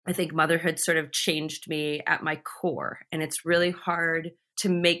I think motherhood sort of changed me at my core, and it's really hard to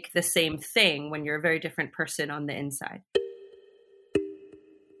make the same thing when you're a very different person on the inside.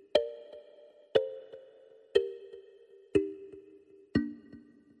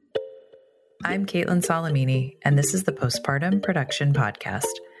 I'm Caitlin Salamini, and this is the Postpartum Production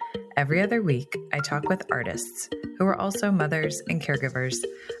Podcast. Every other week, I talk with artists who are also mothers and caregivers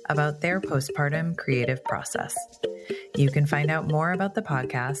about their postpartum creative process. You can find out more about the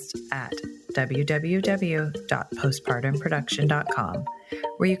podcast at www.postpartumproduction.com,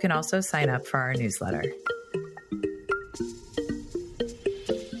 where you can also sign up for our newsletter.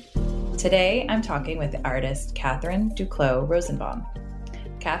 Today, I'm talking with the artist Katherine Duclos Rosenbaum.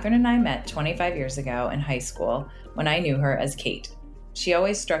 Katherine and I met 25 years ago in high school when I knew her as Kate. She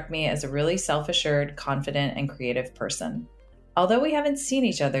always struck me as a really self-assured, confident, and creative person. Although we haven't seen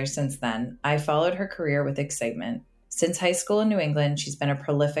each other since then, I followed her career with excitement. Since high school in New England, she's been a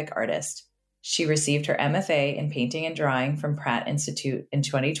prolific artist. She received her MFA in painting and drawing from Pratt Institute in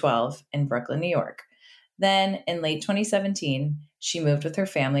 2012 in Brooklyn, New York. Then, in late 2017, she moved with her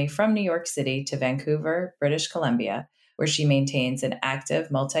family from New York City to Vancouver, British Columbia, where she maintains an active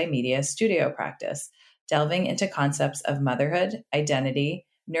multimedia studio practice, delving into concepts of motherhood, identity,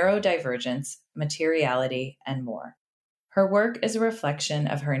 neurodivergence, materiality, and more. Her work is a reflection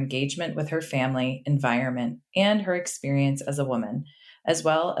of her engagement with her family, environment, and her experience as a woman, as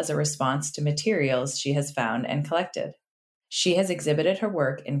well as a response to materials she has found and collected. She has exhibited her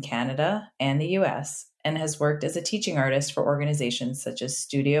work in Canada and the US, and has worked as a teaching artist for organizations such as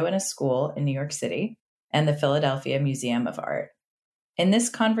Studio in a School in New York City and the Philadelphia Museum of Art. In this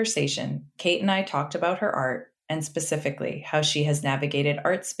conversation, Kate and I talked about her art and specifically how she has navigated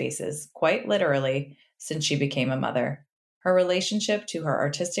art spaces quite literally since she became a mother. Her relationship to her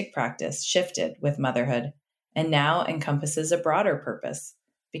artistic practice shifted with motherhood and now encompasses a broader purpose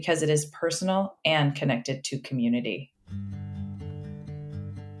because it is personal and connected to community.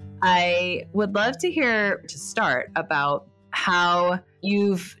 I would love to hear to start about how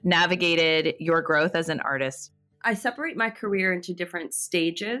you've navigated your growth as an artist. I separate my career into different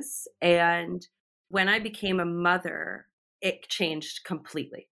stages. And when I became a mother, it changed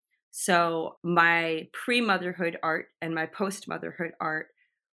completely. So my pre-motherhood art and my post-motherhood art,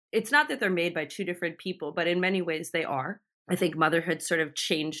 it's not that they're made by two different people, but in many ways they are. I think motherhood sort of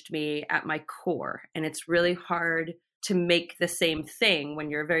changed me at my core. And it's really hard to make the same thing when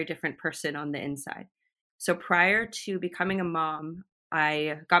you're a very different person on the inside. So prior to becoming a mom,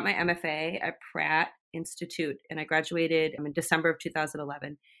 I got my MFA at Pratt Institute and I graduated in December of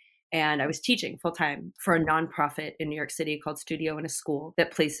 2011. And I was teaching full time for a nonprofit in New York City called Studio in a School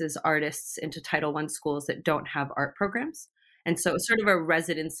that places artists into Title I schools that don't have art programs. And so it was sort of a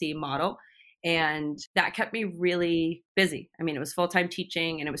residency model. And that kept me really busy. I mean, it was full-time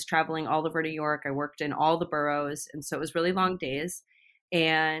teaching and it was traveling all over New York. I worked in all the boroughs. And so it was really long days.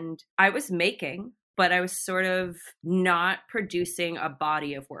 And I was making, but I was sort of not producing a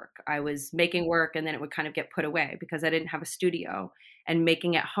body of work. I was making work and then it would kind of get put away because I didn't have a studio. And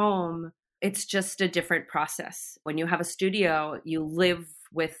making at home, it's just a different process. When you have a studio, you live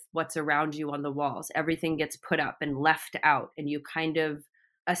with what's around you on the walls. Everything gets put up and left out, and you kind of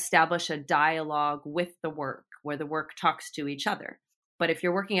establish a dialogue with the work where the work talks to each other. But if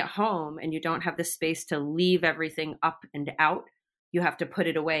you're working at home and you don't have the space to leave everything up and out, you have to put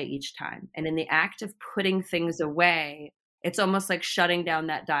it away each time. And in the act of putting things away, it's almost like shutting down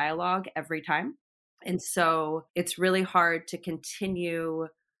that dialogue every time. And so it's really hard to continue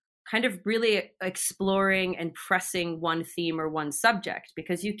kind of really exploring and pressing one theme or one subject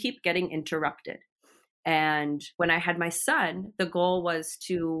because you keep getting interrupted. And when I had my son, the goal was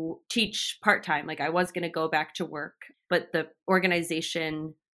to teach part-time. Like I was going to go back to work, but the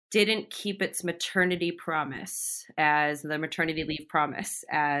organization didn't keep its maternity promise as the maternity leave promise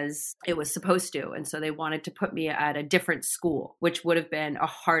as it was supposed to. And so they wanted to put me at a different school, which would have been a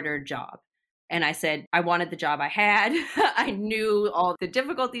harder job. And I said, I wanted the job I had. I knew all the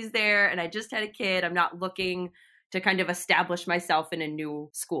difficulties there and I just had a kid. I'm not looking to kind of establish myself in a new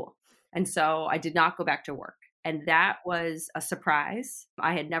school. And so I did not go back to work. And that was a surprise.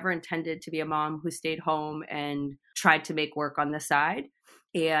 I had never intended to be a mom who stayed home and tried to make work on the side.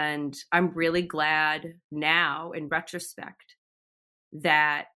 And I'm really glad now, in retrospect,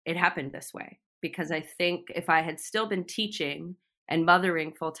 that it happened this way. Because I think if I had still been teaching and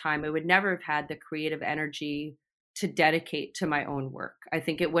mothering full time, I would never have had the creative energy to dedicate to my own work. I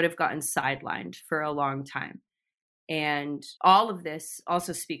think it would have gotten sidelined for a long time. And all of this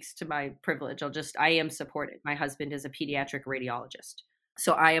also speaks to my privilege. I am supported. My husband is a pediatric radiologist.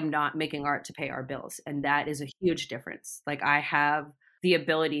 So I am not making art to pay our bills. And that is a huge difference. Like I have the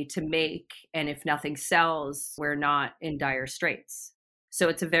ability to make. And if nothing sells, we're not in dire straits. So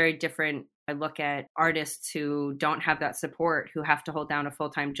it's a very different. I look at artists who don't have that support, who have to hold down a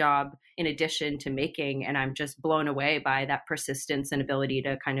full-time job in addition to making. And I'm just blown away by that persistence and ability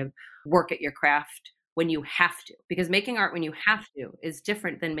to kind of work at your craft when you have to. Because making art when you have to is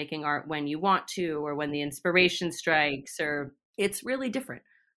different than making art when you want to, or when the inspiration strikes, or it's really different.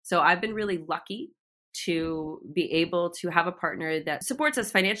 So I've been really lucky to be able to have a partner that supports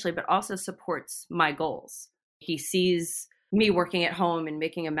us financially, but also supports my goals. He sees me working at home and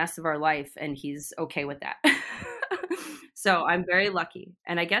making a mess of our life, and he's okay with that. So I'm very lucky.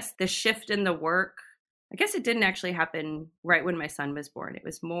 And I guess the shift in the work, I guess it didn't actually happen right when my son was born. It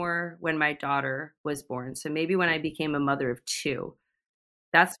was more when my daughter was born. So maybe when I became a mother of two,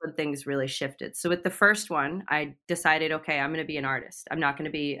 that's when things really shifted. So with the first one, I decided, okay, I'm going to be an artist. I'm not going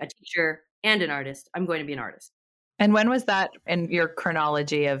to be a teacher and an artist. I'm going to be an artist. And when was that in your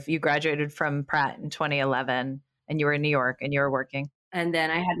chronology of you graduated from Pratt in 2011 and you were in New York and you were working? And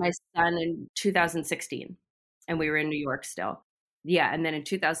then I had my son in 2016 and we were in New York still. Yeah. And then in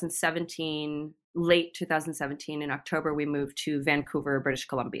 2017, late 2017 in October, we moved to Vancouver, British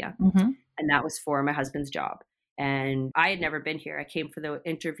Columbia. Mm-hmm. And that was for my husband's job. And I had never been here. I came for the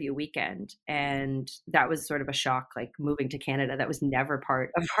interview weekend, and that was sort of a shock, like moving to Canada. That was never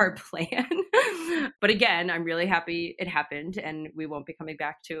part of our plan. But again, I'm really happy it happened, and we won't be coming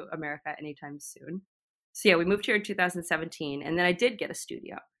back to America anytime soon. So yeah, we moved here in 2017, and then I did get a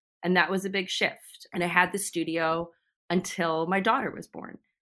studio, and that was a big shift. And I had the studio until my daughter was born,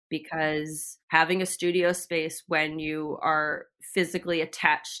 because having a studio space when you are physically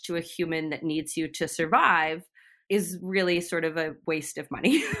attached to a human that needs you to survive is really sort of a waste of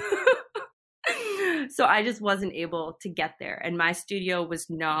money. So I just wasn't able to get there. And my studio was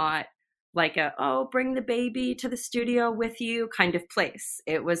not like bring the baby to the studio with you kind of place.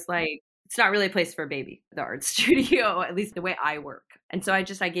 It was like, it's not really a place for a baby, the art studio, at least the way I work. And so I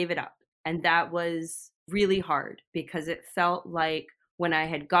gave it up. And that was really hard, because it felt like when I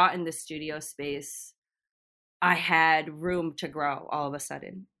had gotten the studio space, I had room to grow all of a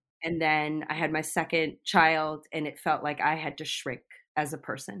sudden. And then I had my second child, and it felt like I had to shrink as a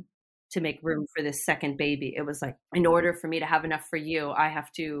person to make room for this second baby. It was like, in order for me to have enough for you, I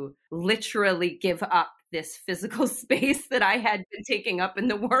have to literally give up this physical space that I had been taking up in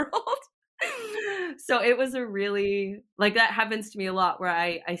the world. So it was a really, like, that happens to me a lot, where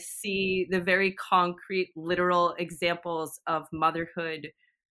I see the very concrete, literal examples of motherhood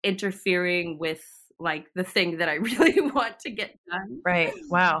interfering with like the thing that I really want to get done. Right.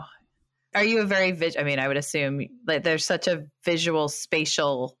 Wow. Are you a very I would assume that there's such a visual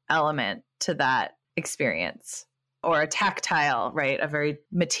spatial element to that experience, or a tactile, right? A very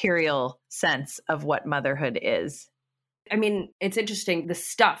material sense of what motherhood is. I mean, it's interesting, the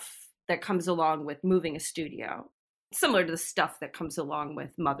stuff that comes along with moving a studio, similar to the stuff that comes along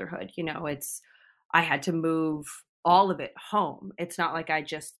with motherhood. I had to move all of it home. It's not like I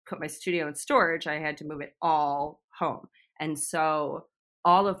just put my studio in storage. I had to move it all home. And so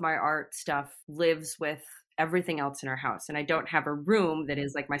all of my art stuff lives with everything else in our house. And I don't have a room that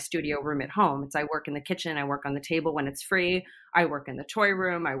is like my studio room at home. I work in the kitchen. I work on the table when it's free. I work in the toy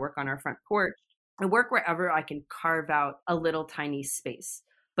room. I work on our front porch. I work wherever I can carve out a little tiny space.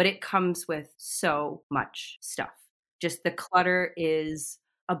 But it comes with so much stuff. Just the clutter is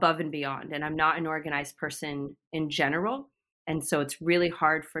above and beyond. And I'm not an organized person in general. And so it's really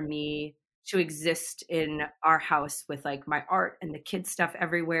hard for me to exist in our house with like my art and the kids stuff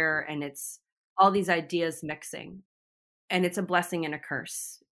everywhere. And it's all these ideas mixing. And it's a blessing and a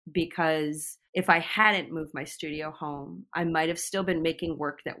curse, because if I hadn't moved my studio home, I might have still been making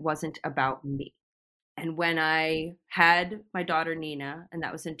work that wasn't about me. And when I had my daughter Nina, and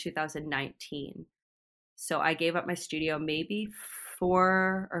that was in 2019, so I gave up my studio maybe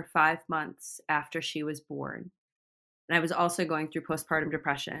 4 or 5 months after she was born. And I was also going through postpartum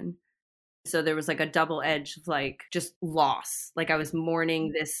depression. So there was like a double edge of like just loss. Like I was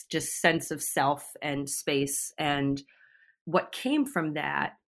mourning this just sense of self and space. And what came from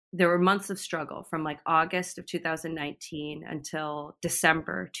that, there were months of struggle from like August of 2019 until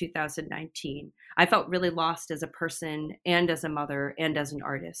December 2019. I felt really lost as a person and as a mother and as an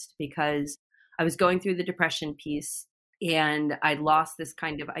artist, because I was going through the depression piece, and I lost this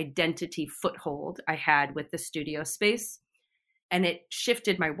kind of identity foothold I had with the studio space, and it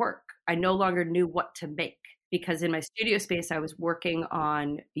shifted my work. I no longer knew what to make, because in my studio space, I was working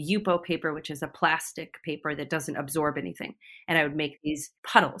on Yupo paper, which is a plastic paper that doesn't absorb anything. And I would make these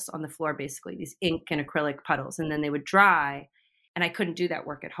puddles on the floor, basically these ink and acrylic puddles, and then they would dry. And I couldn't do that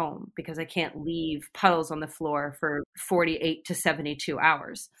work at home because I can't leave puddles on the floor for 48 to 72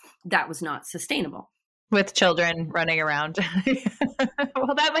 hours. That was not sustainable. With children running around.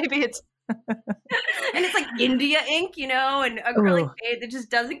 Well, that might be it. And it's like India ink, and acrylic Ooh. paint that just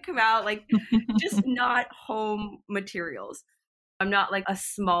doesn't come out, like just not home materials. I'm not like a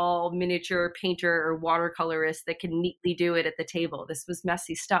small miniature painter or watercolorist that can neatly do it at the table. This was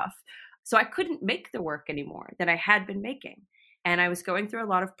messy stuff. So I couldn't make the work anymore that I had been making. And I was going through a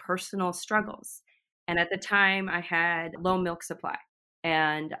lot of personal struggles. And at the time, I had low milk supply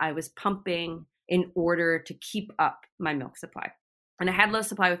and I was pumping in order to keep up my milk supply. And I had low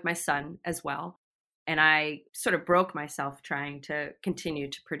supply with my son as well. And I sort of broke myself trying to continue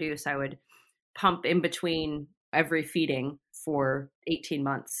to produce. I would pump in between every feeding for 18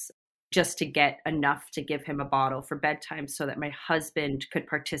 months just to get enough to give him a bottle for bedtime so that my husband could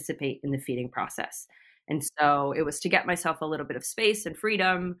participate in the feeding process. And so it was to get myself a little bit of space and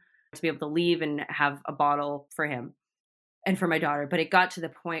freedom to be able to leave and have a bottle for him and for my daughter. But it got to the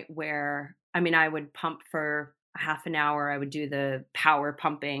point where, I would pump for a half an hour. I would do the power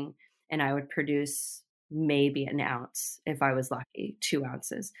pumping and I would produce maybe an ounce if I was lucky, 2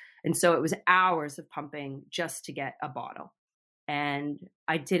 ounces. And so it was hours of pumping just to get a bottle. And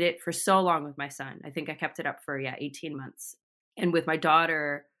I did it for so long with my son. I think I kept it up for, 18 months. And with my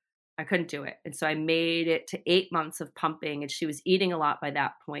daughter, I couldn't do it. And so I made it to 8 months of pumping, and she was eating a lot by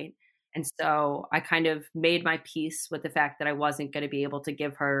that point. And so I kind of made my peace with the fact that I wasn't going to be able to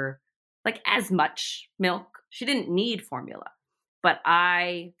give her like as much milk. She didn't need formula. But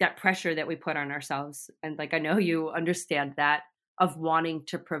that pressure that we put on ourselves, and like I know you understand that, of wanting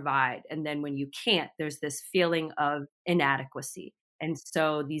to provide. And then when you can't, there's this feeling of inadequacy. And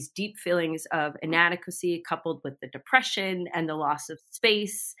so these deep feelings of inadequacy coupled with the depression and the loss of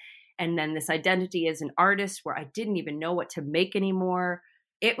space, and then this identity as an artist where I didn't even know what to make anymore,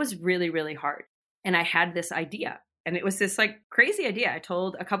 it was really, really hard. And I had this idea. And it was this like crazy idea. I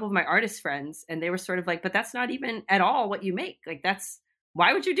told a couple of my artist friends and they were sort of like, but that's not even at all what you make. Like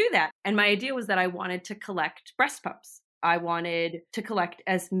why would you do that? And my idea was that I wanted to collect breast pumps. I wanted to collect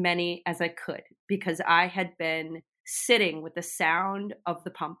as many as I could because I had been sitting with the sound of the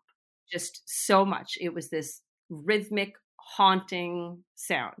pump just so much. It was this rhythmic, haunting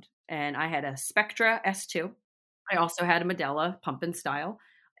sound. And I had a Spectra S2. I also had a Medela pump and style.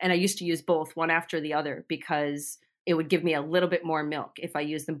 And I used to use both one after the other because it would give me a little bit more milk if I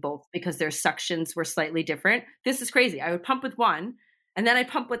used them both because their suctions were slightly different. This is crazy. I would pump with one and then I'd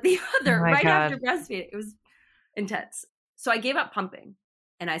pump with the other right after breastfeeding. It was intense. So I gave up pumping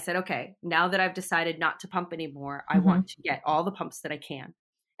and I said, okay, now that I've decided not to pump anymore, I want to get all the pumps that I can.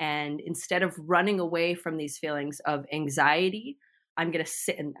 And instead of running away from these feelings of anxiety, I'm going to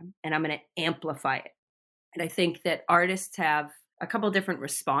sit in them and I'm going to amplify it. And I think that artists have a couple different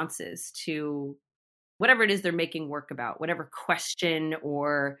responses to whatever it is they're making work about, whatever question,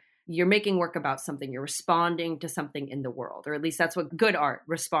 or you're making work about something, you're responding to something in the world, or at least that's what good art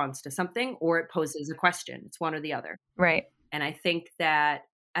responds to something, or it poses a question. It's one or the other. Right. And I think that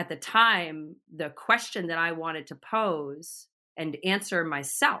at the time, the question that I wanted to pose and answer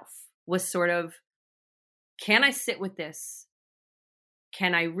myself was sort of, can I sit with this?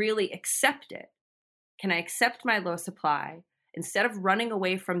 Can I really accept it? Can I accept my low supply? Instead of running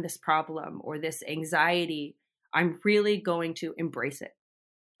away from this problem or this anxiety, I'm really going to embrace it.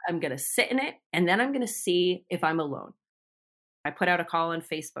 I'm going to sit in it, and then I'm going to see if I'm alone. I put out a call on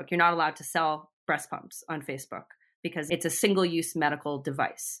Facebook. You're not allowed to sell breast pumps on Facebook because it's a single-use medical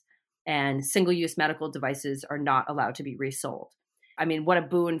device, and single-use medical devices are not allowed to be resold. I mean, what a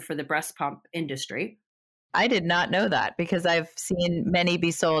boon for the breast pump industry. I did not know that because I've seen many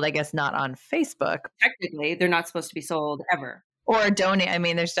be sold, I guess, not on Facebook. Technically, they're not supposed to be sold ever. Or donate. I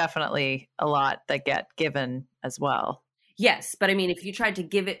mean, there's definitely a lot that get given as well. Yes. But I mean, if you tried to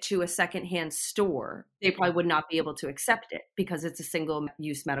give it to a secondhand store, they probably would not be able to accept it because it's a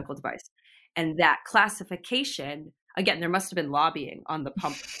single-use medical device. And that classification, again, there must have been lobbying on the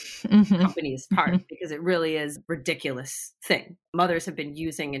pump company's part because it really is a ridiculous thing. Mothers have been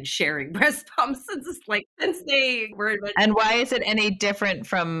using and sharing breast pumps since they were invented. And why is it any different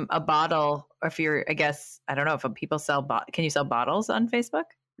from a bottle? Or if you're, I guess, I don't know if people sell, can you sell bottles on Facebook?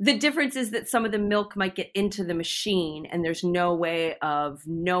 The difference is that some of the milk might get into the machine and there's no way of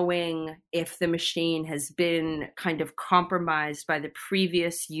knowing if the machine has been kind of compromised by the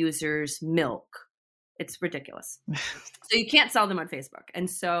previous user's milk. It's ridiculous. So you can't sell them on Facebook. And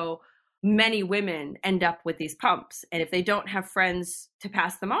so many women end up with these pumps. And if they don't have friends to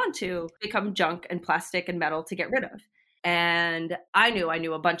pass them on to, they become junk and plastic and metal to get rid of. And I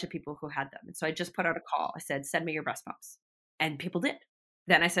knew a bunch of people who had them. And so I just put out a call. I said, send me your breast pumps. And people did.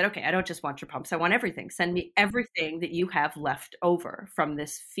 Then I said, okay, I don't just want your pumps. I want everything. Send me everything that you have left over from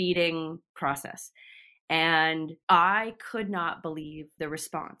this feeding process. And I could not believe the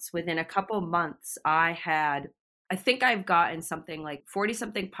response. Within a couple of months, I think I've gotten something like 40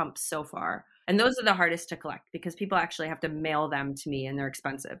 something pumps so far. And those are the hardest to collect because people actually have to mail them to me and they're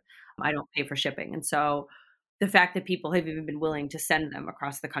expensive. I don't pay for shipping. And so the fact that people have even been willing to send them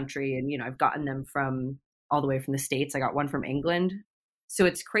across the country, and, I've gotten them from all the way from the States. I got one from England. So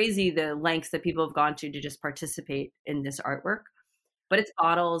it's crazy the lengths that people have gone to just participate in this artwork. But it's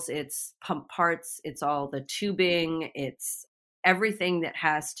bottles, it's pump parts, it's all the tubing, it's everything that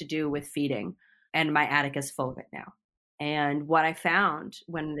has to do with feeding. And my attic is full of it now. And what I found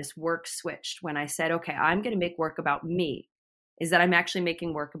when this work switched, when I said, okay, I'm going to make work about me, is that I'm actually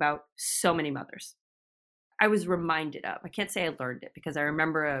making work about so many mothers. I was reminded of, I can't say I learned it because I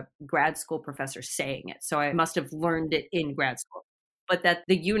remember a grad school professor saying it. So I must have learned it in grad school, but that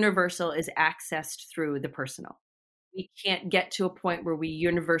the universal is accessed through the personal. We can't get to a point where we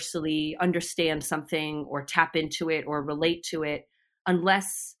universally understand something or tap into it or relate to it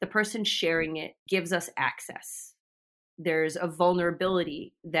unless the person sharing it gives us access. There's a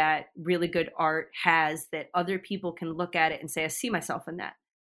vulnerability that really good art has that other people can look at it and say, I see myself in that.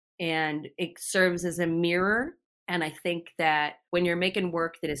 And it serves as a mirror. And I think that when you're making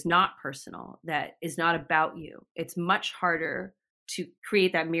work that is not personal, that is not about you, it's much harder to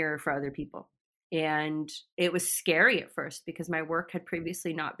create that mirror for other people. And it was scary at first because my work had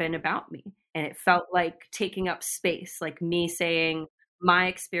previously not been about me. And it felt like taking up space, like me saying my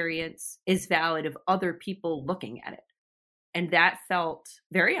experience is valid of other people looking at it. And that felt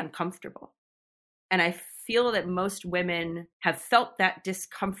very uncomfortable. And I feel that most women have felt that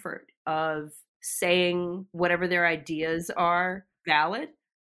discomfort of saying whatever their ideas are valid.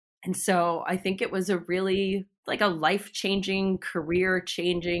 And so I think it was a really like a life-changing,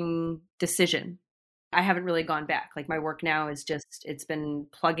 career-changing decision. I haven't really gone back. Like my work now is just, it's been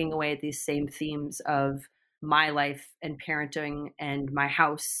plugging away at these same themes of my life and parenting and my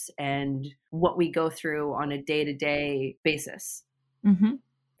house and what we go through on a day-to-day basis. Mm-hmm.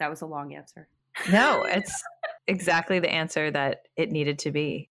 That was a long answer. No, it's exactly the answer that it needed to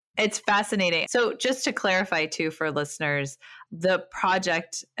be. It's fascinating. So just to clarify too for listeners, the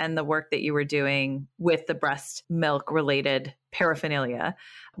project and the work that you were doing with the breast milk related paraphernalia,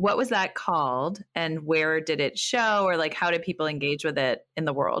 what was that called and where did it show, or like how did people engage with it in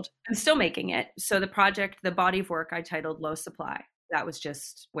the world? I'm still making it. So the project, the body of work I titled Low Supply. That was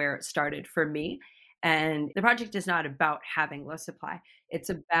just where it started for me. And the project is not about having low supply. It's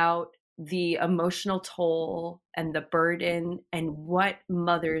about the emotional toll and the burden and what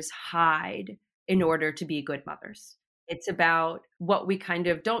mothers hide in order to be good mothers. It's about what we kind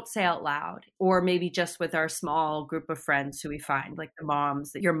of don't say out loud, or maybe just with our small group of friends who we find, like the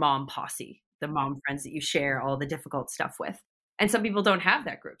moms, your mom posse, the mom friends that you share all the difficult stuff with. And some people don't have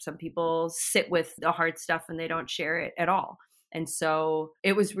that group. Some people sit with the hard stuff and they don't share it at all. And so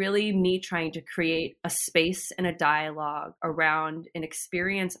it was really me trying to create a space and a dialogue around an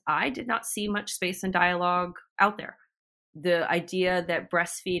experience I did not see much space and dialogue out there. The idea that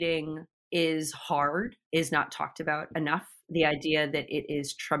breastfeeding is hard is not talked about enough. The idea that it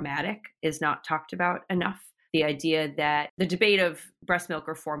is traumatic is not talked about enough. The idea that the debate of breast milk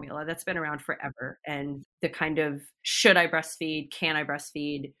or formula, that's been around forever. And the kind of, should I breastfeed? Can I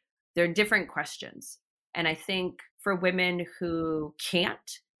breastfeed? They're different questions. And I think for women who can't,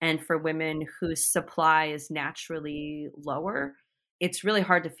 and for women whose supply is naturally lower, it's really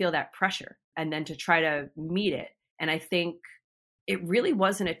hard to feel that pressure and then to try to meet it. And I think it really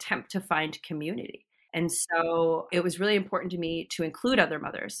was an attempt to find community. And so it was really important to me to include other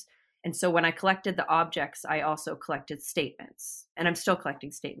mothers. And so when I collected the objects, I also collected statements. And I'm still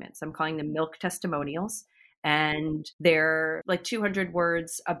collecting statements. I'm calling them milk testimonials. And they're like 200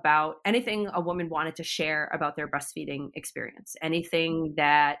 words about anything a woman wanted to share about their breastfeeding experience, anything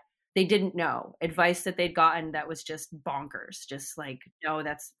that they didn't know, advice that they'd gotten that was just bonkers, just like, no,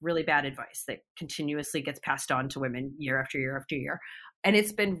 that's really bad advice that continuously gets passed on to women year after year after year. And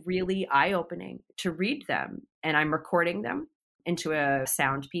it's been really eye-opening to read them. And I'm recording them into a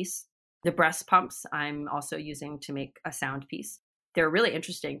sound piece. The breast pumps I'm also using to make a sound piece. They're really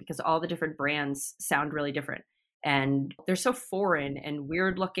interesting because all the different brands sound really different. And they're so foreign and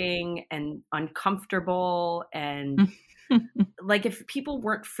weird looking and uncomfortable. And like if people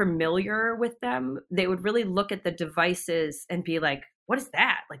weren't familiar with them, they would really look at the devices and be like, what is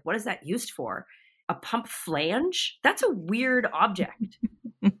that? Like, what is that used for? A pump flange? That's a weird object.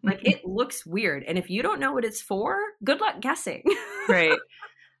 Like it looks weird. And if you don't know what it's for, good luck guessing. Right.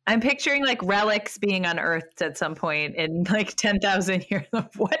 I'm picturing like relics being unearthed at some point in like 10,000 years.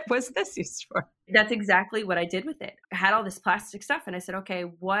 What was this used for? That's exactly what I did with it. I had all this plastic stuff and I said, okay,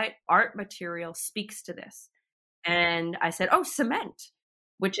 what art material speaks to this? And I said, oh, cement,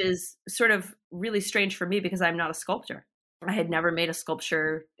 which is sort of really strange for me because I'm not a sculptor. I had never made a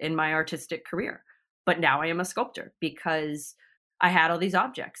sculpture in my artistic career, but now I am a sculptor because I had all these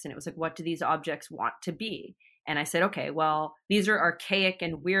objects and it was like, what do these objects want to be? And I said, okay, well, these are archaic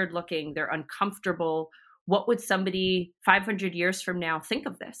and weird looking. They're uncomfortable. What would somebody 500 years from now think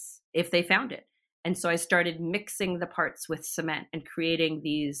of this if they found it? And so I started mixing the parts with cement and creating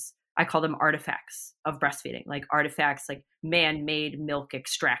these, I call them artifacts of breastfeeding, like artifacts like man-made milk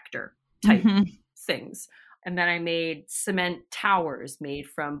extractor type things. And then I made cement towers made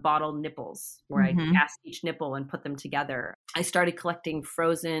from bottle nipples where I cast each nipple and put them together. I started collecting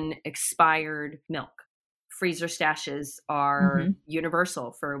frozen expired milk. Freezer stashes are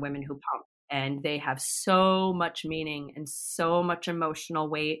universal for women who pump, and they have so much meaning and so much emotional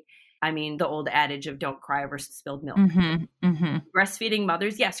weight. I mean, the old adage of don't cry over spilled milk. Breastfeeding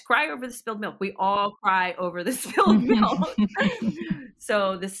mothers, yes, cry over the spilled milk. We all cry over the spilled milk.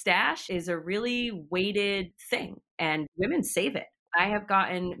 So the stash is a really weighted thing, and women save it. I have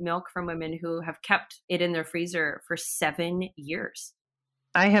gotten milk from women who have kept it in their freezer for 7 years.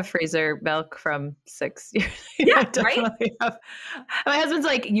 I have freezer milk from 6 years. Yeah, right? Have. My husband's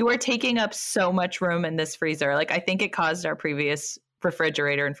like, you are taking up so much room in this freezer. Like, I think it caused our previous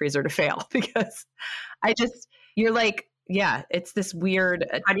refrigerator and freezer to fail because you're like, yeah, it's this weird.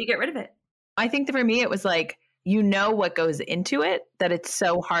 How do you get rid of it? I think that for me, it was like, you know what goes into it, that it's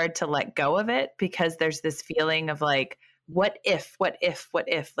so hard to let go of it because there's this feeling of like, what if,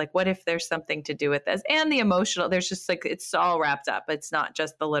 like, what if there's something to do with this? And the emotional, there's just like, it's all wrapped up. It's not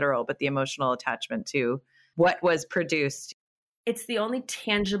just the literal, but the emotional attachment to what was produced. It's the only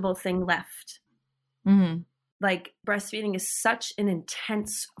tangible thing left. Like breastfeeding is such an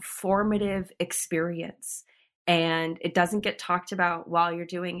intense, formative experience. And it doesn't get talked about while you're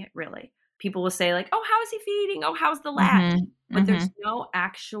doing it, really. People will say like, oh, how is he feeding? Oh, how's the latch? But there's no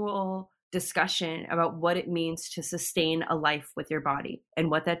actual discussion about what it means to sustain a life with your body and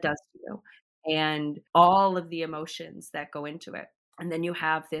what that does to you and all of the emotions that go into it. And then you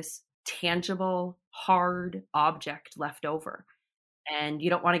have this tangible, hard object left over. And you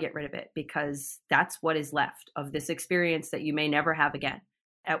don't want to get rid of it because that's what is left of this experience that you may never have again.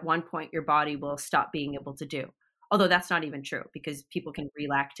 At one point, your body will stop being able to do. Although that's not even true because people can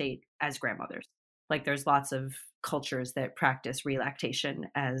relactate as grandmothers. Like there's lots of cultures that practice relactation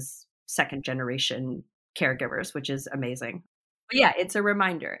as second generation caregivers, which is amazing. But yeah, it's a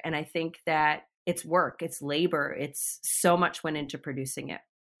reminder. And I think that it's work, it's labor, it's so much went into producing it.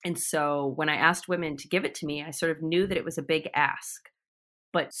 And so when I asked women to give it to me, I sort of knew that it was a big ask.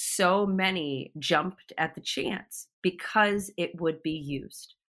 But so many jumped at the chance because it would be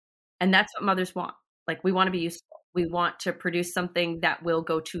used. And that's what mothers want. Like we want to be useful. We want to produce something that will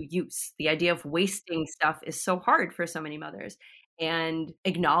go to use. The idea of wasting stuff is so hard for so many mothers. And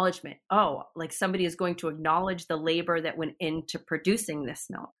acknowledgement. Oh, like somebody is going to acknowledge the labor that went into producing this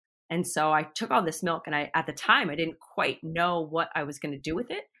milk. And so I took all this milk and at the time, I didn't quite know what I was going to do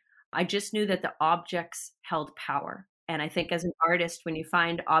with it. I just knew that the objects held power. And I think as an artist, when you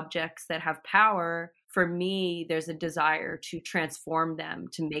find objects that have power, for me, there's a desire to transform them,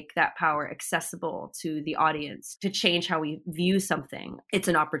 to make that power accessible to the audience, to change how we view something. It's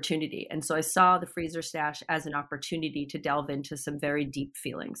an opportunity. And so I saw the freezer stash as an opportunity to delve into some very deep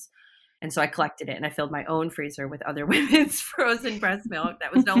feelings. And so I collected it and I filled my own freezer with other women's frozen breast milk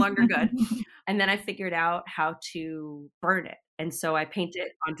that was no longer good. And then I figured out how to burn it. And so I paint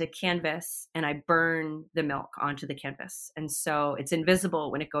it onto canvas and I burn the milk onto the canvas. And so it's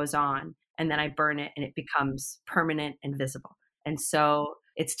invisible when it goes on. And then I burn it and it becomes permanent and visible. And so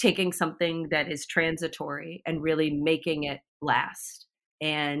it's taking something that is transitory and really making it last.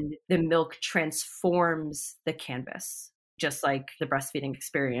 And the milk transforms the canvas, just like the breastfeeding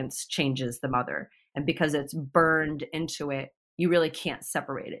experience changes the mother. And because it's burned into it, you really can't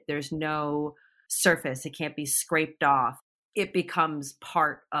separate it. There's no surface. It can't be scraped off. It becomes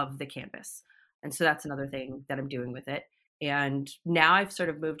part of the canvas. And so that's another thing that I'm doing with it. And now I've sort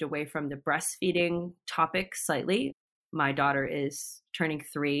of moved away from the breastfeeding topic slightly. My daughter is turning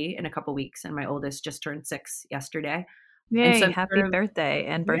 3 in a couple weeks, and my oldest just turned 6 yesterday. Yay, so happy birthday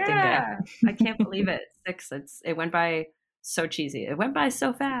and birthing day. I can't believe it. 6. It went by so cheesy. It went by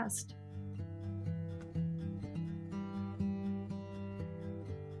so fast.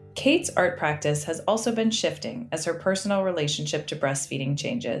 Kate's art practice has also been shifting as her personal relationship to breastfeeding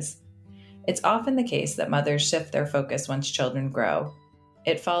changes. It's often the case that mothers shift their focus once children grow.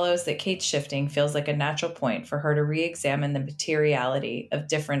 It follows that Kate's shifting feels like a natural point for her to re-examine the materiality of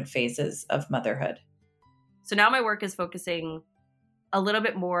different phases of motherhood. So now my work is focusing a little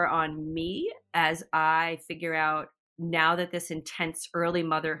bit more on me as I figure out, now that this intense early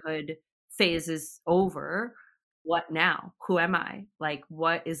motherhood phase is over, what now? Who am I? Like,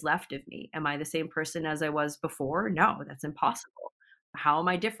 what is left of me? Am I the same person as I was before? No, that's impossible. How am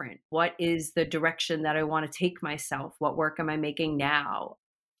I different? What is the direction that I want to take myself? What work am I making now?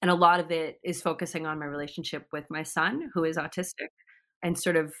 And a lot of it is focusing on my relationship with my son, who is autistic, and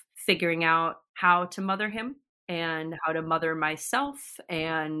sort of figuring out how to mother him and how to mother myself.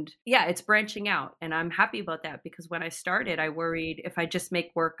 And yeah, it's branching out. And I'm happy about that, because when I started, I worried if I just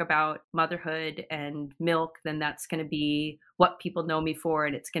make work about motherhood and milk, then that's going to be what people know me for.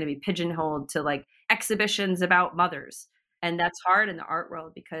 And it's going to be pigeonholed to like exhibitions about mothers. And that's hard in the art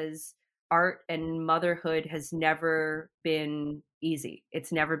world, because art and motherhood has never been easy.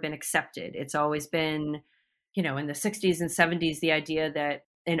 It's never been accepted. It's always been, in the 60s and 70s, the idea that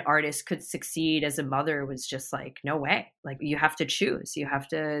an artist could succeed as a mother was just like, no way. Like, you have to choose, you have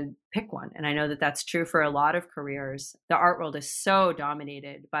to pick one. And I know that that's true for a lot of careers. The art world is so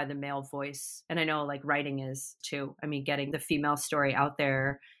dominated by the male voice. And I know like writing is too. I mean, getting the female story out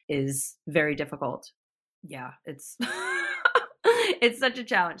there is very difficult. Yeah, it's it's such a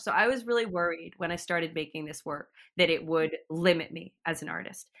challenge. So I was really worried when I started making this work that it would limit me as an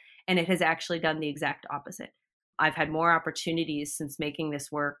artist. And it has actually done the exact opposite. I've had more opportunities since making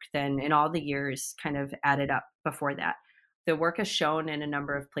this work than in all the years kind of added up before that. The work is shown in a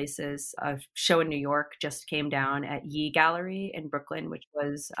number of places. A show in New York just came down at Yee Gallery in Brooklyn, which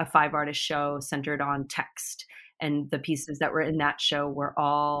was a 5-artist show centered on text. And the pieces that were in that show were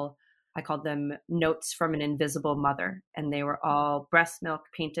all, I called them notes from an invisible mother. And they were all breast milk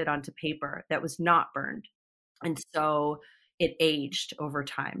painted onto paper that was not burned. And so it aged over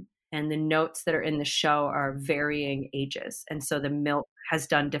time. And the notes that are in the show are varying ages. And so the milk has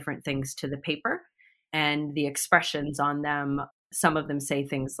done different things to the paper, and the expressions on them, some of them say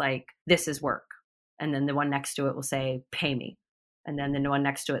things like, this is work. And then the one next to it will say, pay me. And then the one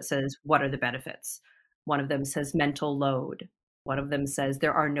next to it says, what are the benefits? One of them says mental load. One of them says,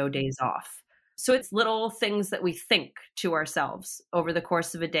 there are no days off. So it's little things that we think to ourselves over the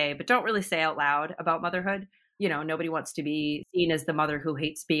course of a day, but don't really say out loud about motherhood. Nobody wants to be seen as the mother who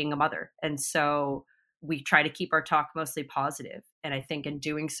hates being a mother. And so we try to keep our talk mostly positive. And I think in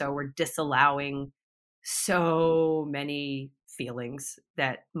doing so, we're disallowing so many feelings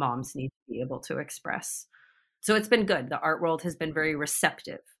that moms need to be able to express. So it's been good. The art world has been very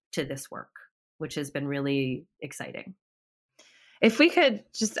receptive to this work, which has been really exciting. If we could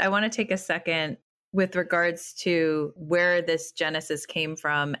I want to take a second with regards to where this genesis came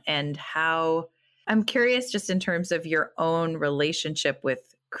from and how, I'm curious just in terms of your own relationship with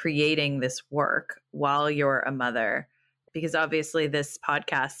creating this work while you're a mother, because obviously this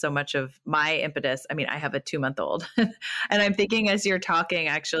podcast, so much of my impetus, I mean, I have a 2-month-old and I'm thinking as you're talking,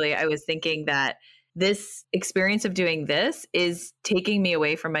 actually, I was thinking that this experience of doing this is taking me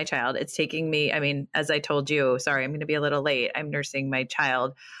away from my child. It's taking me, I mean, as I told you, sorry, I'm going to be a little late. I'm nursing my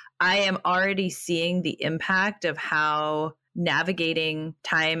child. I am already seeing the impact of how navigating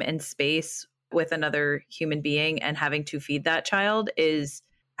time and space with another human being and having to feed that child is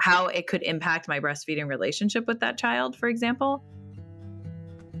how it could impact my breastfeeding relationship with that child, for example.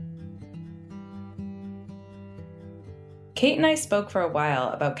 Kate and I spoke for a while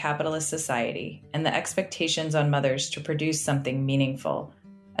about capitalist society and the expectations on mothers to produce something meaningful,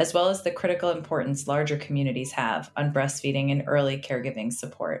 as well as the critical importance larger communities have on breastfeeding and early caregiving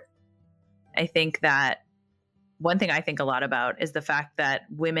support. I think that one thing I think a lot about is the fact that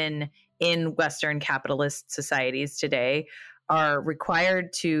women in Western capitalist societies today are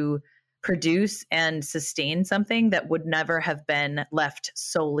required to produce and sustain something that would never have been left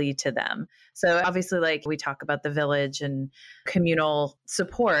solely to them. So obviously, like we talk about the village and communal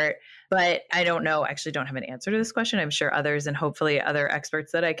support, but I don't know, actually don't have an answer to this question. I'm sure others and hopefully other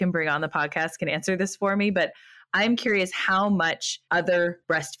experts that I can bring on the podcast can answer this for me. But I'm curious how much other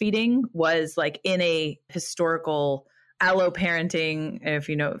breastfeeding was like in a historical alloparenting, if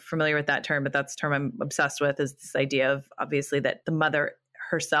you know, familiar with that term, but that's the term I'm obsessed with, is this idea of obviously that the mother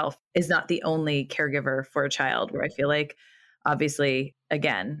herself is not the only caregiver for a child, where I feel like obviously,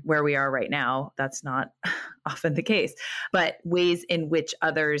 again, where we are right now, that's not often the case, but ways in which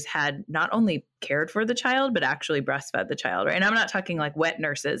others had not only cared for the child, but actually breastfed the child. Right? And I'm not talking like wet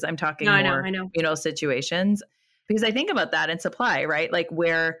nurses. I'm talking more, I know. Situations, because I think about that in supply, right? Like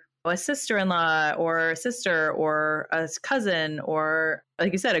where a sister-in-law or a sister or a cousin or,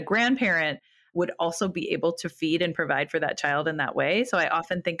 like you said, a grandparent would also be able to feed and provide for that child in that way. So I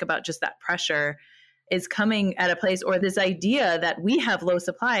often think about just that pressure is coming at a place, or this idea that we have low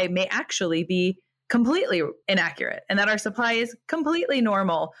supply may actually be completely inaccurate, and that our supply is completely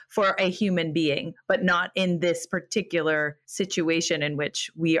normal for a human being, but not in this particular situation in which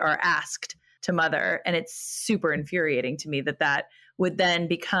we are asked to mother. And it's super infuriating to me that that would then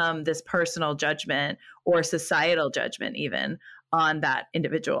become this personal judgment or societal judgment even on that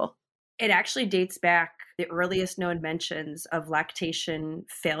individual. It actually dates back, the earliest known mentions of lactation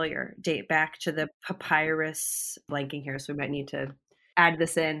failure date back to the papyrus, blanking here, so we might need to add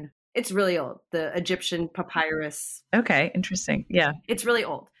this in. It's really old, the Egyptian papyrus. Okay, interesting. Yeah. It's really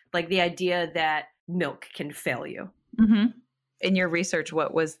old. Like the idea that milk can fail you. Mm-hmm. In your research,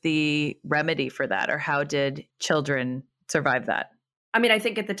 what was the remedy for that, or how did children survive that? I mean, I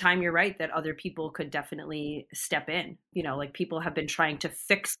think at the time you're right that other people could definitely step in. Like people have been trying to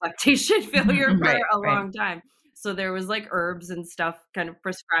fix lactation failure for a long time. So there was like herbs and stuff kind of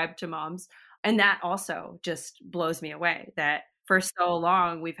prescribed to moms. And that also just blows me away that for so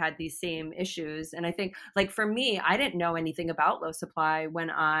long we've had these same issues. And I think, like, for me, I didn't know anything about low supply when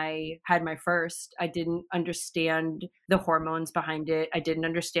I had my first. I didn't understand the hormones behind it. I didn't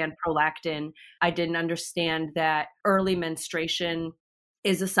understand prolactin. I didn't understand that early menstruation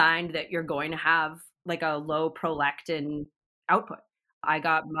is a sign that you're going to have like a low prolactin output. I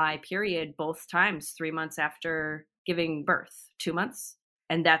got my period both times, 3 months after giving birth, 2 months.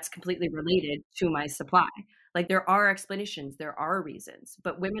 And that's completely related to my supply. Like there are explanations, there are reasons,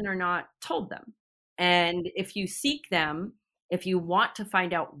 but women are not told them. And if you seek them, if you want to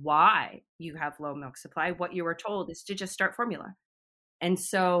find out why you have low milk supply, what you are told is to just start formula. And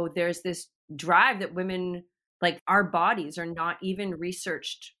so there's this drive that women, like our bodies are not even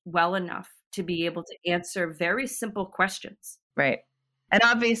researched well enough to be able to answer very simple questions. Right. And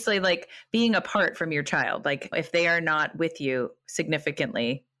obviously, like being apart from your child, like if they are not with you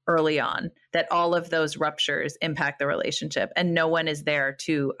significantly early on, that all of those ruptures impact the relationship. And no one is there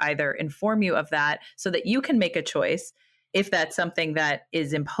to either inform you of that so that you can make a choice if that's something that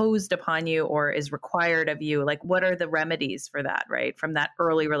is imposed upon you or is required of you. Like, what are the remedies for that, right? From that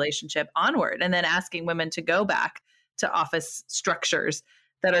early relationship onward. And then asking women to go back to office structures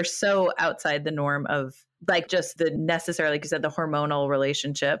that are so outside the norm of like just the necessary, like you said, the hormonal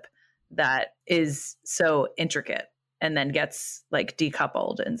relationship that is so intricate and then gets like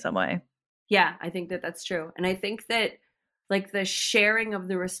decoupled in some way. Yeah, I think that that's true. And I think that like the sharing of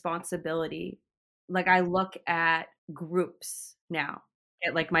the responsibility, like I look at groups now,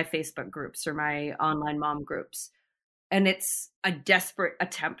 at like my Facebook groups or my online mom groups, and it's a desperate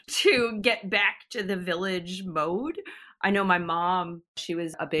attempt to get back to the village mode. I know my mom, she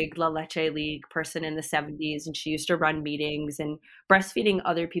was a big La Leche League person in the 70s, and she used to run meetings, and breastfeeding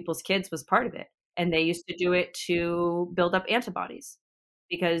other people's kids was part of it. And they used to do it to build up antibodies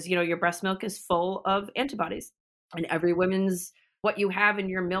because, your breast milk is full of antibodies, and every woman's, what you have in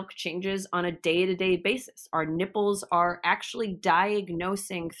your milk changes on a day-to-day basis. Our nipples are actually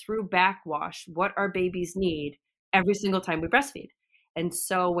diagnosing through backwash what our babies need every single time we breastfeed. And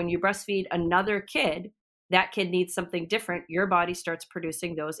so when you breastfeed another kid, that kid needs something different. Your body starts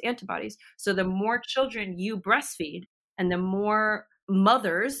producing those antibodies. So the more children you breastfeed and the more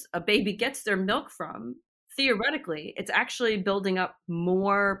mothers a baby gets their milk from, theoretically, it's actually building up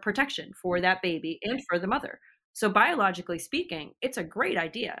more protection for that baby and for the mother. So biologically speaking, it's a great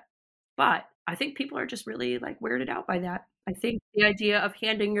idea. But I think people are just really like weirded out by that. I think the idea of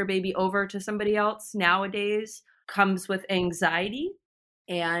handing your baby over to somebody else nowadays comes with anxiety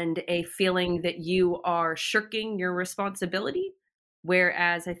and a feeling that you are shirking your responsibility.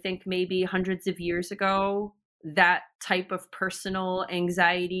 Whereas I think maybe hundreds of years ago, that type of personal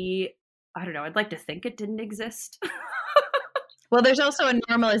anxiety, I don't know, I'd like to think it didn't exist. Well, there's also a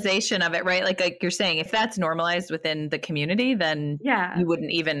normalization of it, right? Like you're saying, if that's normalized within the community, then you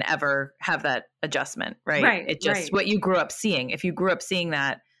wouldn't even ever have that adjustment, right? Right. It's just what you grew up seeing. If you grew up seeing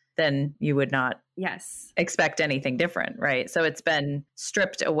that, then you would not expect anything different, right? So it's been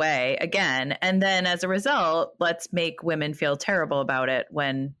stripped away again. And then as a result, let's make women feel terrible about it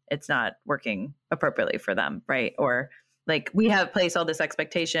when it's not working appropriately for them, right? Or like we have placed all this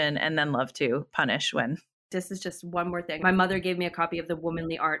expectation and then love to punish when. This is just one more thing. My mother gave me a copy of The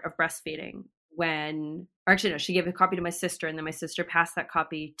Womanly Art of Breastfeeding she gave a copy to my sister, and then my sister passed that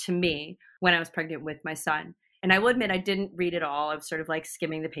copy to me when I was pregnant with my son. And I will admit, I didn't read it all. I was sort of like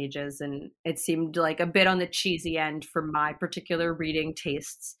skimming the pages, and it seemed like a bit on the cheesy end for my particular reading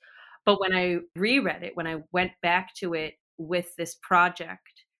tastes. But when I reread it, when I went back to it with this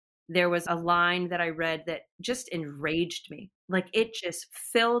project, there was a line that I read that just enraged me. Like it just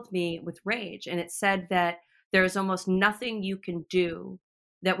filled me with rage. And it said that there is almost nothing you can do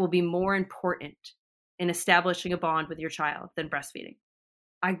that will be more important in establishing a bond with your child than breastfeeding.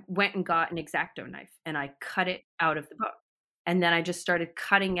 I went and got an X-Acto knife and I cut it out of the book. And then I just started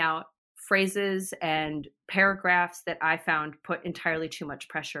cutting out phrases and paragraphs that I found put entirely too much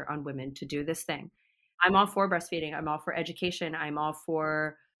pressure on women to do this thing. I'm all for breastfeeding. I'm all for education. I'm all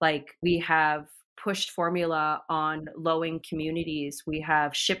for, like, we have pushed formula on low income communities. We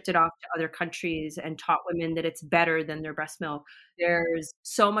have shipped it off to other countries and taught women that it's better than their breast milk. There's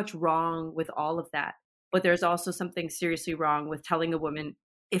so much wrong with all of that. But there's also something seriously wrong with telling a woman,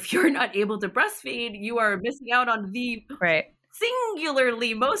 if you're not able to breastfeed, you are missing out on the Right.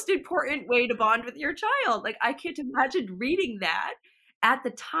 singularly most important way to bond with your child. Like, I can't imagine reading that at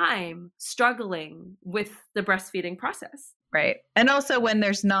the time, struggling with the breastfeeding process. Right. And also when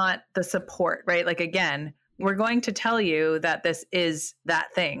there's not the support, right? Like, again, we're going to tell you that this is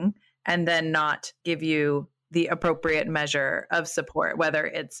that thing and then not give you the appropriate measure of support, whether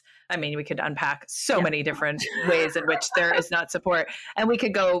it's, I mean, we could unpack so many different ways in which there is not support. And we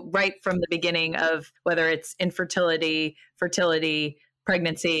could go right from the beginning of whether it's infertility, fertility,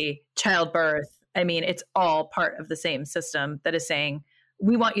 pregnancy, childbirth. I mean, it's all part of the same system that is saying,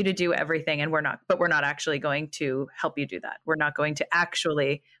 we want you to do everything and we're not actually going to help you do that. We're not going to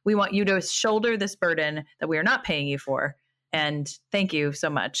actually, we want you to shoulder this burden that we are not paying you for. And thank you so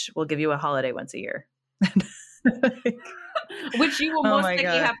much. We'll give you a holiday once a year. Which you will most likely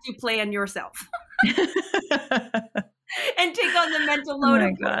have to plan yourself. And take on the mental load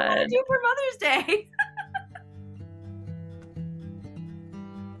of what I do for Mother's Day.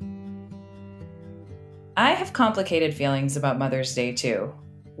 I have complicated feelings about Mother's Day too.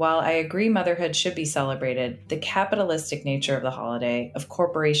 While I agree motherhood should be celebrated, the capitalistic nature of the holiday, of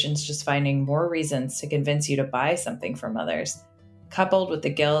corporations just finding more reasons to convince you to buy something for mothers, coupled with the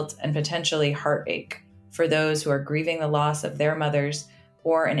guilt and potentially heartache for those who are grieving the loss of their mothers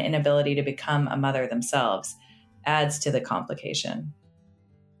or an inability to become a mother themselves, adds to the complication.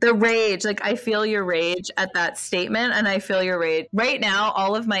 The rage, like I feel your rage at that statement, and I feel your rage. Right now,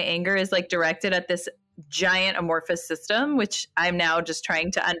 all of my anger is like directed at this giant amorphous system, which I'm now just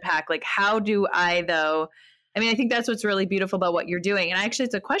trying to unpack. Like, how do I, though? I mean, I think that's what's really beautiful about what you're doing. And actually,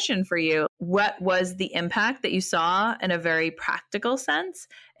 it's a question for you. What was the impact that you saw in a very practical sense?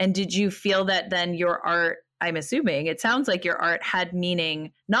 And did you feel that then your art, I'm assuming, it sounds like your art had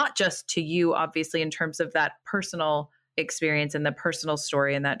meaning, not just to you, obviously, in terms of that personal experience and the personal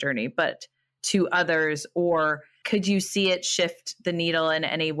story in that journey, but to others? Or could you see it shift the needle in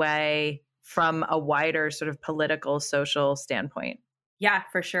any way from a wider sort of political, social standpoint? Yeah,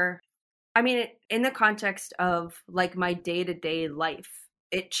 for sure. I mean, in the context of like my day-to-day life,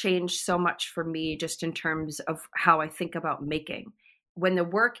 it changed so much for me just in terms of how I think about making. When the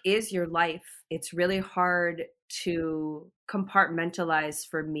work is your life, it's really hard to compartmentalize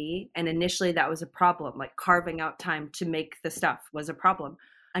for me. And initially that was a problem, like carving out time to make the stuff was a problem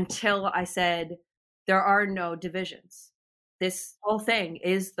until I said, there are no divisions. This whole thing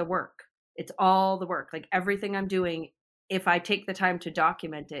is the work. It's all the work. Like everything I'm doing, if I take the time to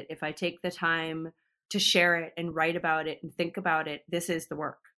document it, if I take the time to share it and write about it and think about it, this is the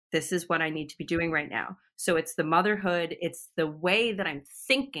work. This is what I need to be doing right now. So it's the motherhood. It's the way that I'm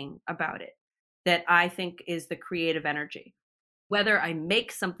thinking about it that I think is the creative energy. Whether I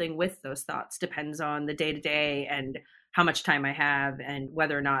make something with those thoughts depends on the day to day and how much time I have and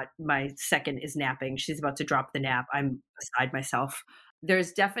whether or not my second is napping. She's about to drop the nap. I'm beside myself.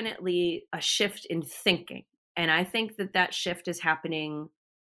 There's definitely a shift in thinking. And I think that that shift is happening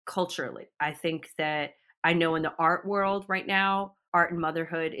culturally. I think that I know in the art world right now, art and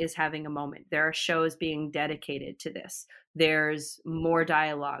motherhood is having a moment. There are shows being dedicated to this. There's more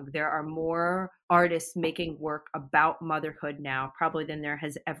dialogue. There are more artists making work about motherhood now, probably than there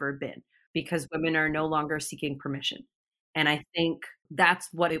has ever been, because women are no longer seeking permission. And I think that's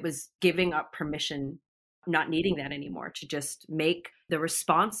what it was, giving up permission, not needing that anymore, to just make the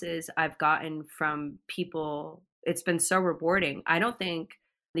responses I've gotten from people. It's been so rewarding. I don't think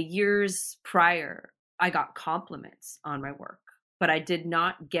the years prior, I got compliments on my work, but I did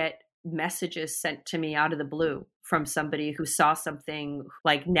not get messages sent to me out of the blue from somebody who saw something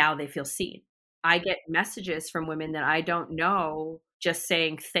like now they feel seen. I get messages from women that I don't know just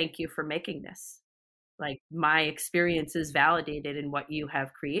saying, thank you for making this. Like my experience is validated in what you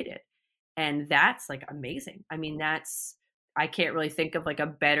have created. And that's like amazing. I mean, I can't really think of like a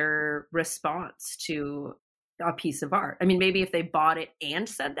better response to a piece of art. I mean, maybe if they bought it and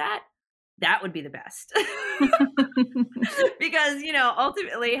said that, That would be the best. Because,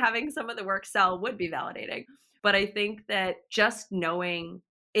 ultimately having some of the work sell would be validating. But I think that just knowing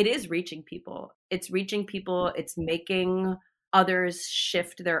it is reaching people. It's reaching people. It's making others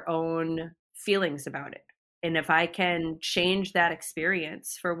shift their own feelings about it. And if I can change that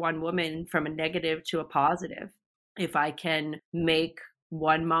experience for one woman from a negative to a positive, if I can make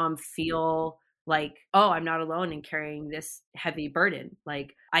one mom feel like, oh, I'm not alone in carrying this heavy burden.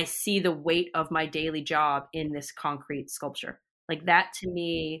 Like, I see the weight of my daily job in this concrete sculpture. Like, that to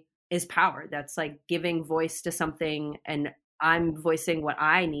me is power. That's like giving voice to something, and I'm voicing what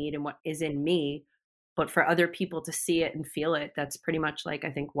I need and what is in me. But for other people to see it and feel it, that's pretty much like,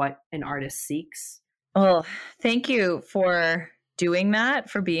 I think, what an artist seeks. Well, thank you for doing that,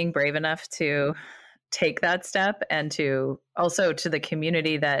 for being brave enough to take that step, and to also to the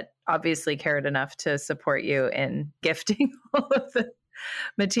community that obviously cared enough to support you in gifting all of the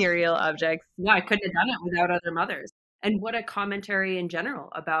material objects. Yeah, I couldn't have done it without other mothers. And what a commentary in general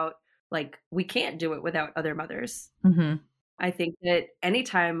about, like, we can't do it without other mothers. Mm-hmm. I think that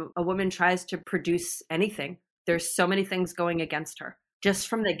anytime a woman tries to produce anything, there's so many things going against her just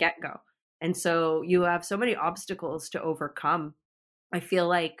from the get-go. And so you have so many obstacles to overcome. I feel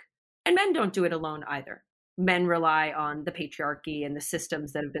like, and men don't do it alone either. Men rely on the patriarchy and the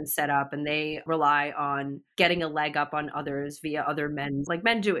systems that have been set up, and they rely on getting a leg up on others via other men. Like,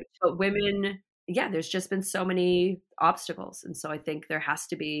 men do it. But women, yeah, there's just been so many obstacles. And so I think there has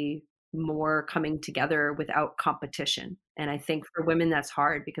to be more coming together without competition. And I think for women, that's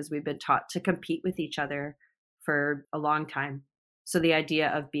hard because we've been taught to compete with each other for a long time. So the idea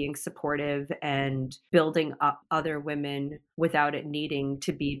of being supportive and building up other women without it needing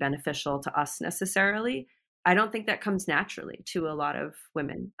to be beneficial to us necessarily, I don't think that comes naturally to a lot of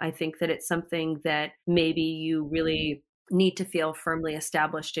women. I think that it's something that maybe you really need to feel firmly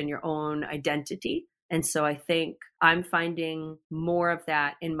established in your own identity. And so I think I'm finding more of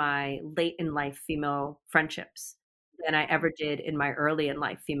that in my late in life female friendships than I ever did in my early in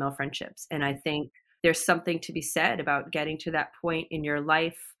life female friendships. And I think there's something to be said about getting to that point in your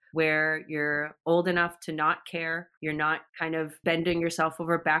life where you're old enough to not care. You're not kind of bending yourself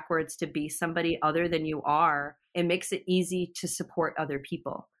over backwards to be somebody other than you are. It makes it easy to support other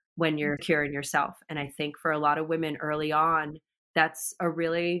people when you're secure in yourself. And I think for a lot of women early on, that's a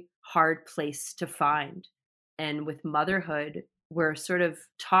really hard place to find. And with motherhood, we're sort of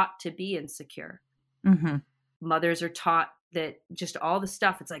taught to be insecure. Mm-hmm. Mothers are taught that just all the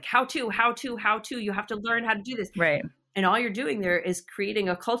stuff, it's like, how to, you have to learn how to do this. Right. And all you're doing there is creating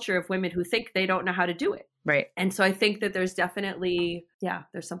a culture of women who think they don't know how to do it. Right. And so I think that there's definitely,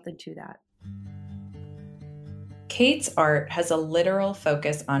 there's something to that. Kate's art has a literal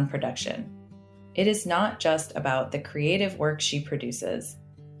focus on production. It is not just about the creative work she produces,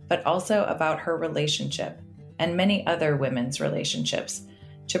 but also about her relationship and many other women's relationships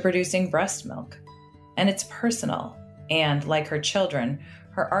to producing breast milk. And it's personal. And like her children,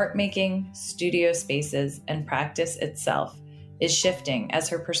 her art making, studio spaces, and practice itself is shifting as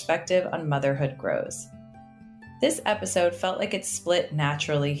her perspective on motherhood grows. This episode felt like it split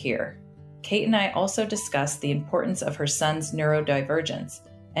naturally here. Kate and I also discussed the importance of her son's neurodivergence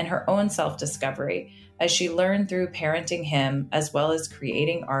and her own self-discovery as she learned through parenting him, as well as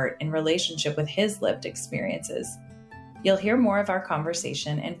creating art in relationship with his lived experiences. You'll hear more of our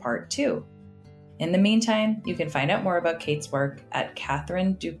conversation in part 2. In the meantime, you can find out more about Kate's work at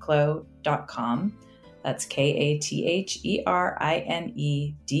KatherineDuclos.com. That's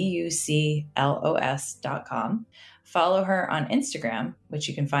KatherineDuclos.com. Follow her on Instagram, which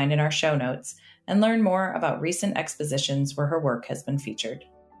you can find in our show notes, and learn more about recent expositions where her work has been featured.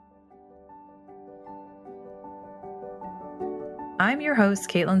 I'm your host,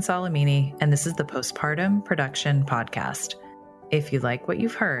 Caitlin Salamini, and this is the Postpartum Production Podcast. If you like what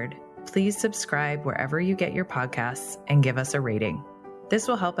you've heard, please subscribe wherever you get your podcasts and give us a rating. This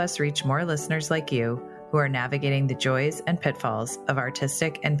will help us reach more listeners like you who are navigating the joys and pitfalls of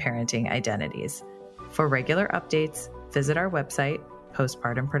artistic and parenting identities. For regular updates, visit our website,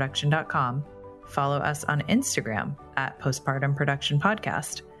 postpartumproduction.com, follow us on Instagram at Postpartum Production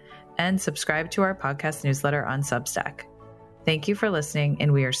Podcast, and subscribe to our podcast newsletter on Substack. Thank you for listening,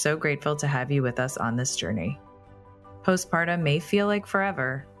 and we are so grateful to have you with us on this journey. Postpartum may feel like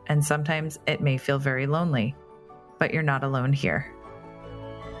forever, and sometimes it may feel very lonely, but you're not alone here.